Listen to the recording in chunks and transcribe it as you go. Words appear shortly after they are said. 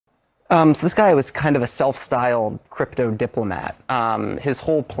So this guy was kind of a self-styled crypto diplomat. His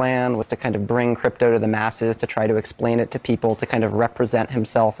whole plan was to kind of bring crypto to the masses, to try to explain it to people, to kind of represent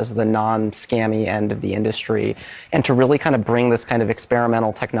himself as the non-scammy end of the industry, and to really kind of bring this kind of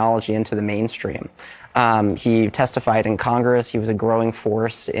experimental technology into the mainstream. He testified in Congress. He was a growing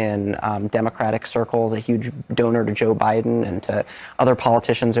force in Democratic circles, a huge donor to Joe Biden and to other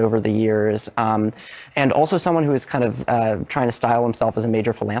politicians over the years, and also someone who is kind of trying to style himself as a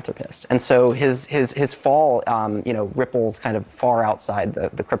major philanthropist. And so his fall, ripples kind of far outside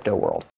the crypto world.